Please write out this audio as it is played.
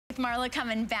Marla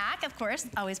coming back, of course,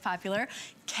 always popular.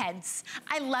 Keds.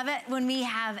 I love it when we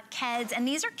have Keds, and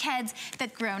these are Keds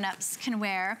that grown-ups can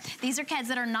wear. These are Keds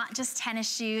that are not just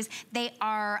tennis shoes. They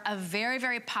are a very,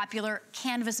 very popular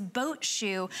canvas boat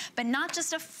shoe, but not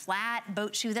just a flat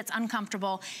boat shoe that's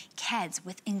uncomfortable. Keds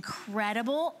with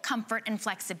incredible comfort and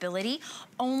flexibility.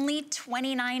 Only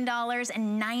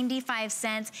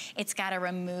 $29.95. It's got a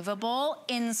removable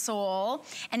insole,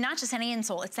 and not just any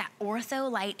insole. It's that Ortho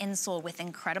Light insole with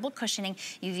incredible cushioning.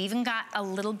 You've even got a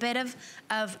little bit of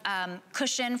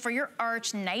cushion for your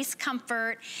arch, nice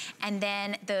comfort, and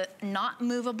then the not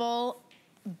movable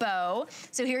bow.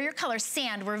 So here are your colors.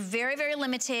 Sand, we're very, very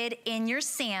limited in your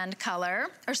sand color,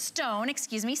 or stone,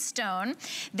 excuse me, stone.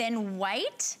 Then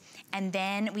white, and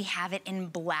then we have it in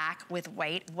black with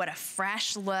white. What a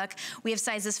fresh look. We have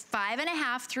sizes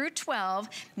 5.5 through 12,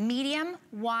 medium,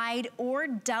 wide, or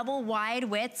double wide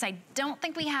widths. I don't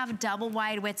think we have double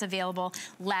wide widths available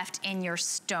left in your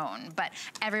stone, but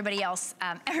everybody else,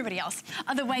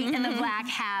 the white and the black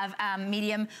have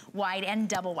medium, wide, and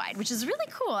double wide, which is really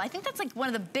cool. I think that's like one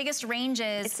of the biggest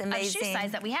ranges of shoe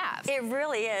size that we have. It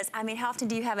really is. I mean, how often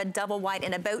do you have a double wide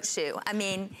in a boat shoe? I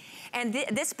mean, and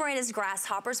this brand is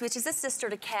Grasshoppers, which is a sister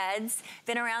to Keds.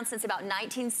 Been around since about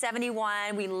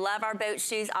 1971. We love our boat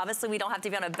shoes. Obviously, we don't have to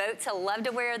be on a boat to love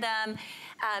to wear them.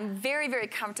 Very, very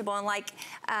comfortable. And like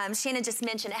Shannon just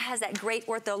mentioned, it has that great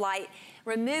Ortho Light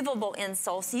removable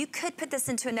insole. So you could put this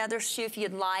into another shoe if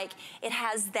you'd like. It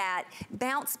has that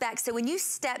bounce back. So when you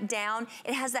step down,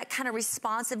 it has that kind of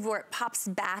responsive where it pops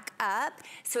back up.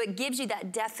 So it gives you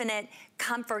that definite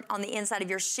comfort on the inside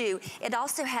of your shoe. It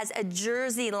also has a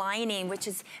jersey lining, which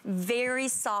is very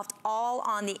soft all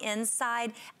on the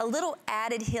inside. A little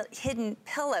added hidden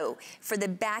pillow for the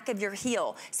back of your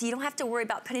heel. So you don't have to worry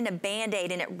about putting a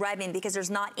Band-Aid in it rubbing, because there's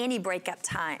not any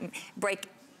break-in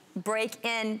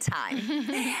time.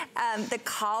 The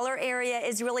collar area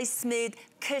is really smooth,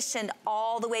 cushioned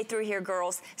all the way through here,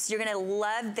 girls. So you're gonna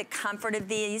love the comfort of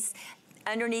these.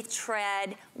 Underneath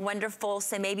tread, wonderful.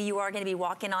 So maybe you are gonna be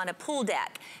walking on a pool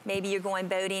deck. Maybe you're going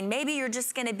boating. Maybe you're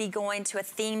just gonna be going to a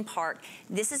theme park.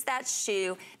 This is that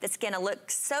shoe that's gonna look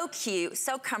so cute,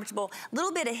 so comfortable. A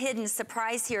little bit of hidden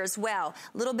surprise here as well.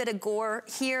 A little bit of gore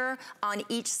here on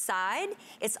each side.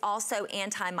 It's also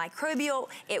antimicrobial.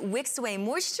 It wicks away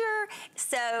moisture.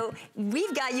 So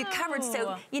we've got you covered.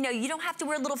 So, you know, you don't have to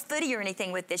wear a little footie or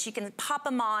anything with this. You can pop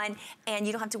them on and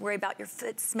you don't have to worry about your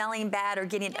foot smelling bad or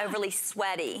getting overly sweaty.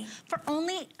 For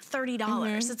only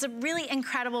 $30. It's a really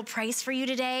incredible price for you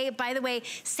today. By the way,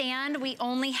 sand, we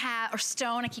only have, or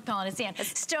stone, I keep calling it sand.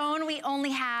 Stone, we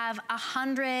only have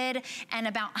 100 and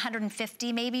about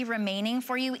 150 maybe remaining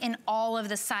for you in all of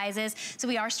the sizes. So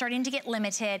we are starting to get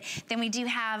limited. Then we do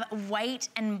have white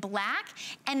and black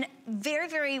and very,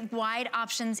 very wide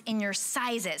options in your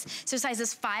sizes. So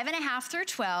sizes 5.5 through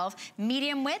 12,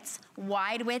 medium widths,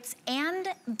 wide widths, and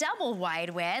double wide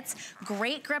widths.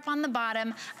 Great grip on the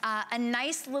bottom. A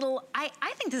nice little, I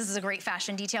think this is a great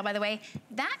fashion detail, by the way.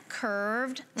 That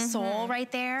curved sole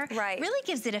right there really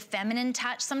gives it a feminine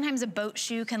touch. Sometimes a boat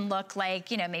shoe can look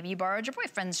like, you know, maybe you borrowed your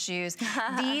boyfriend's shoes.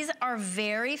 These are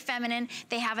very feminine.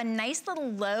 They have a nice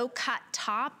little low cut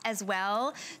top as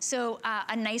well. So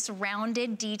a nice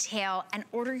rounded detail, and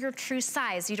order your true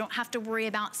size. You don't have to worry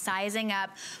about sizing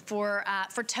up for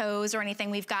toes or anything.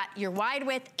 We've got your wide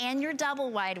width and your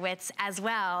double wide widths as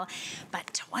well. But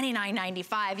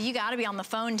 $29.95, you gotta be on the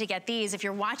phone to get these. If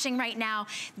you're watching right now,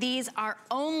 these are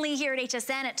only here at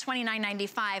HSN at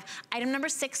 $29.95. Item number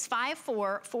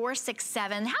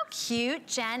 654467. How cute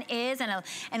Jen is in a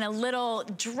little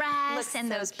dress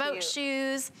and those boat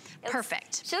shoes.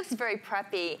 Perfect. She looks very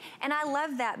preppy. And I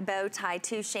love that bow tie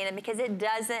too, Shannon, because it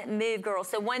doesn't move, girls.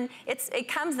 So when it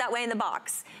comes that way in the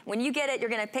box. When you get it, you're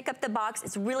gonna pick up the box.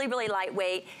 It's really, really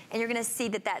lightweight, and you're gonna see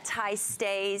that that tie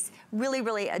stays really,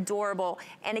 really adorable.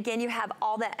 And again, you have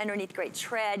all that underneath great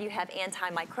tread. You have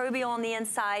antimicrobial on the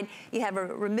inside. You have a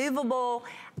removable,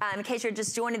 in case you're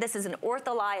just joining, this is an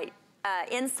Ortho Light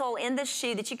insole in the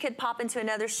shoe that you could pop into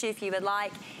another shoe if you would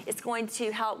like. It's going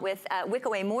to help with wick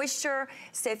away moisture.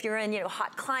 So if you're in, you know,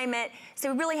 hot climate,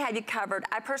 so we really have you covered.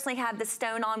 I personally have the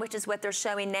stone on, which is what they're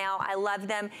showing now. I love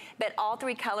them, but all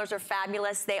three colors are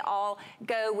fabulous. They all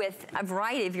go with a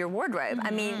variety of your wardrobe. I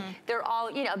mean, they're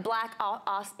all, you know, black,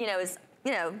 you know, is,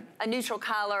 you know, a neutral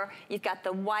color. You've got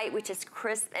the white, which is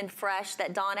crisp and fresh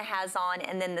that Donna has on,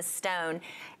 and then the stone.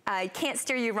 Can't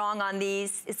steer you wrong on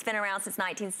these. It's been around since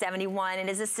 1971 and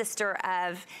is a sister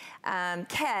of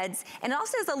Keds. And it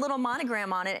also has a little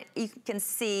monogram on it. You can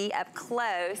see up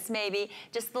close, maybe,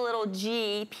 just the little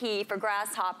GP for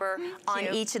Grasshopper on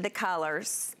each of the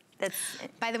colors.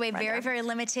 By the way, very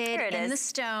limited in the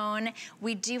stone.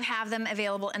 We do have them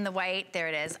available in the white. There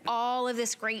it is. All of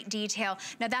this great detail.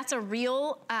 Now that's a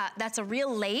real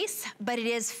lace, but it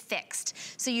is fixed.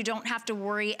 So you don't have to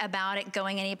worry about it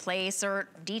going any place or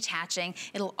detaching.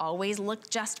 It'll always look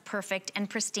just perfect and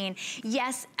pristine.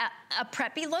 Yes, a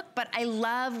preppy look, but I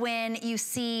love when you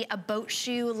see a boat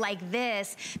shoe like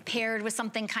this paired with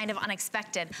something kind of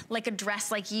unexpected, like a dress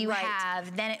like you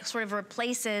have. Then it sort of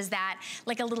replaces that,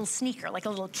 like a little sneaker, like a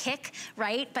little kick,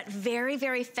 right? But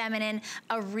very feminine,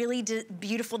 a really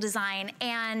beautiful design,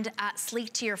 and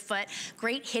sleek to your foot.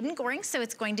 Great hidden goring, so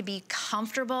it's going to be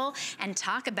comfortable. And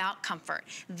talk about comfort.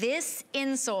 This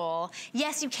insole,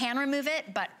 yes, you can remove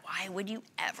it, but why would you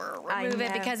ever remove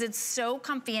it? Because it's so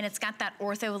comfy, and it's got that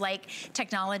ortho-like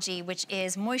technology, which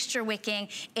is moisture wicking,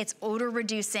 it's odor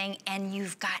reducing, and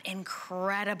you've got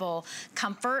incredible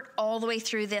comfort all the way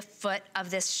through the foot of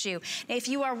this shoe. Now, if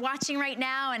you are watching right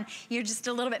now and you're just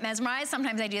a little bit mesmerized,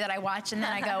 sometimes I do that. I watch and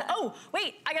then I go, oh,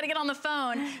 wait, I gotta get on the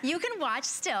phone. You can watch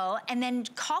still and then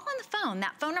call on the phone.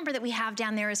 That phone number that we have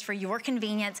down there is for your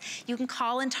convenience. You can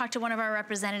call and talk to one of our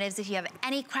representatives if you have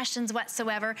any questions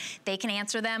whatsoever. They can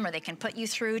answer them, or they can put you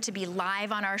through to be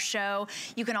live on our show.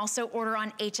 You can also order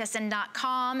on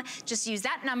hsn.com. Just use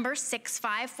that number,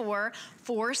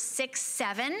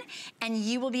 654-467, and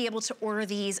you will be able to order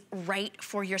these right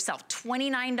for yourself.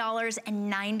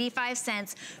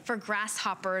 $29.95 for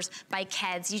Grasshoppers by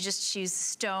Keds. You just choose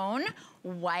stone,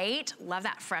 white, love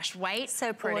that fresh white,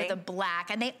 so pretty, or the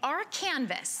black, and they are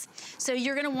canvas. So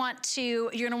you're gonna want to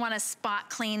spot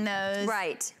clean those.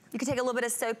 Right. You can take a little bit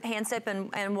of soap, hand soap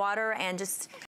and water, and just